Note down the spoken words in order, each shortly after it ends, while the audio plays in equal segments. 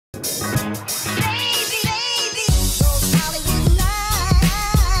Guys,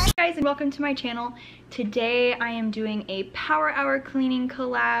 and welcome to my channel. Today I am doing a power hour cleaning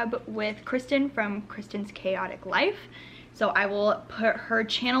collab with Kristen from Kristen's Chaotic Life. So I will put her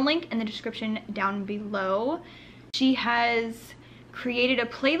channel link in the description down below. She has created a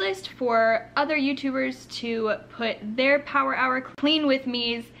playlist for other YouTubers to put their power hour clean with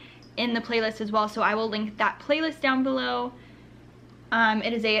me's in the playlist as well, so I will link that playlist down below.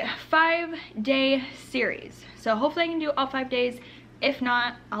 It is a 5-day series, so hopefully I can do all 5 days. If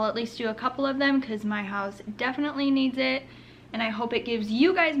not, I'll at least do a couple of them because my house definitely needs it, and I hope it gives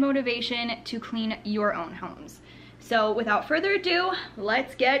you guys motivation to clean your own homes. So without further ado,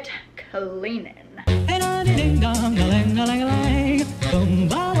 let's get cleaning.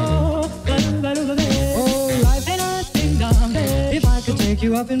 If I could take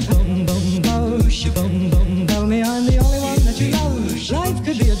you up and boom, boom, bosh, boom, boom, tell me I'm the only one that you love. Life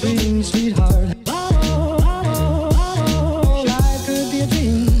could be a dream, sweetheart. Life could be a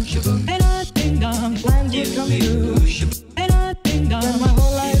dream. Plans would come true. Spend my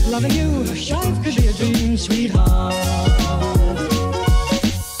whole life loving you. Life could be a dream, sweetheart.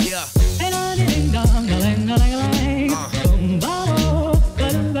 Yeah.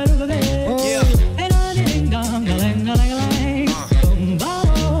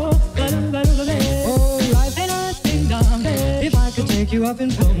 You up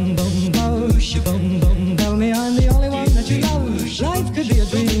and boom, boom, bosh, boom, boom. Tell me I'm the only one that you love. Life could be a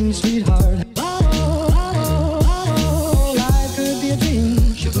dream, sweetheart. Life could be a dream.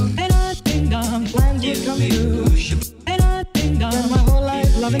 Plans would come true. Spend my whole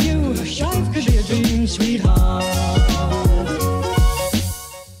life loving you. Life could be a dream, sweetheart.